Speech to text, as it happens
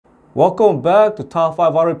Welcome back to Top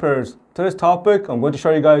 5 Auto Repairs. Today's topic, I'm going to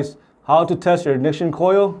show you guys how to test your ignition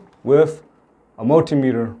coil with a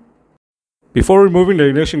multimeter. Before removing the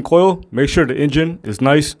ignition coil, make sure the engine is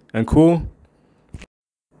nice and cool.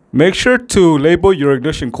 Make sure to label your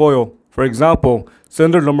ignition coil. For example,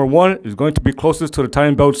 cylinder number 1 is going to be closest to the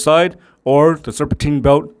timing belt side or the serpentine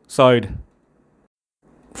belt side.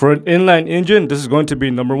 For an inline engine, this is going to be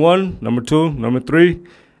number 1, number 2, number 3,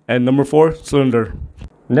 and number 4 cylinder.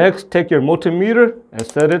 Next, take your multimeter and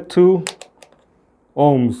set it to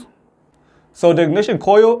ohms. So the ignition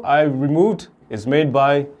coil I removed is made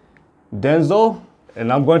by Denso, and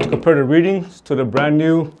I'm going to compare the readings to the brand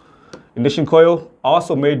new ignition coil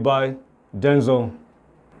also made by Denso.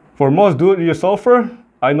 For most do-it-yourselfer,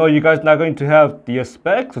 I know you guys not going to have the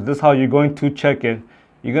spec, so this is how you're going to check it.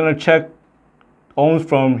 You're going to check ohms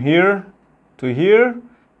from here to here,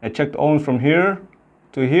 and check the ohms from here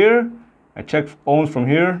to here, and check ohms from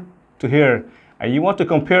here to here. And you want to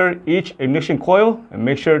compare each ignition coil and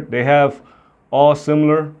make sure they have all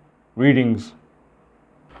similar readings.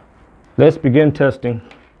 Let's begin testing.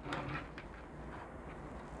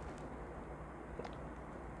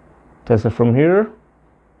 Test it from here,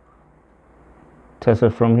 test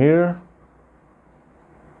it from here,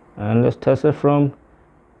 and let's test it from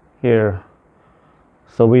here.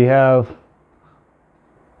 So we have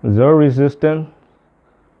 0 resistance,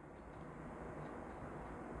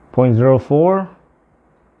 0.04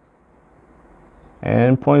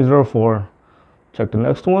 and 0.04. Check the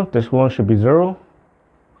next one. This one should be 0.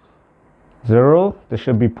 This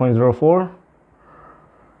should be 0.04.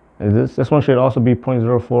 And this one should also be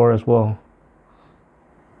 0.04 as well.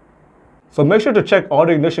 So make sure to check all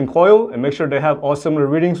the ignition coil and make sure they have all similar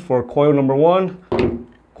readings for coil number 1,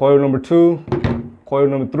 coil number 2, coil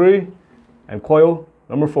number 3, and coil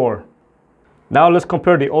number 4. Now let's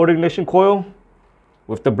compare the old ignition coil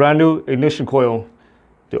with the brand new ignition coil.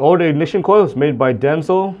 The old ignition coil is made by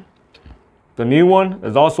Denso. The new one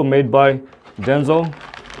is also made by Denso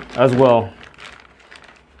as well.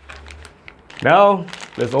 Now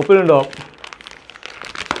let's open it up.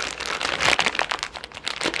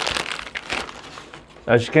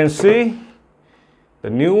 As you can see, the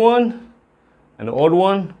new one and the old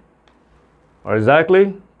one are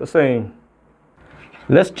exactly the same.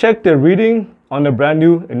 Let's check the reading on the brand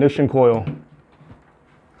new ignition coil.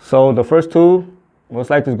 So the first two most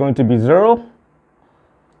likely is going to be 0.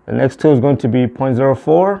 The next two is going to be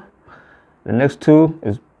 0.04. The next two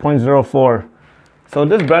is 0.04. So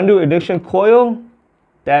this brand new ignition coil,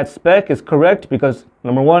 that spec is correct because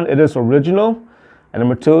number 1, it is original, and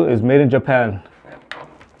number 2 is made in Japan.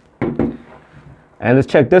 And let's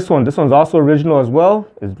check this one. This one's also original as well.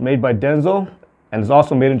 It's made by Denso and it's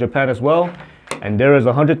also made in Japan as well. And there is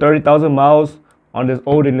 130,000 miles on this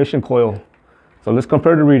old ignition coil. So let's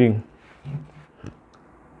compare the reading.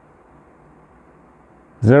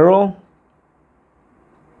 0,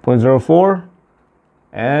 0.04,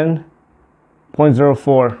 and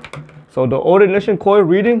 0.04. So the old ignition coil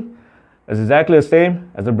reading is exactly the same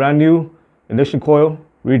as the brand new ignition coil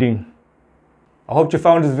reading. I hope you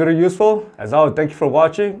found this video useful. As always, thank you for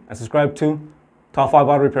watching and subscribe to Top 5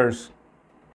 Auto Repairs.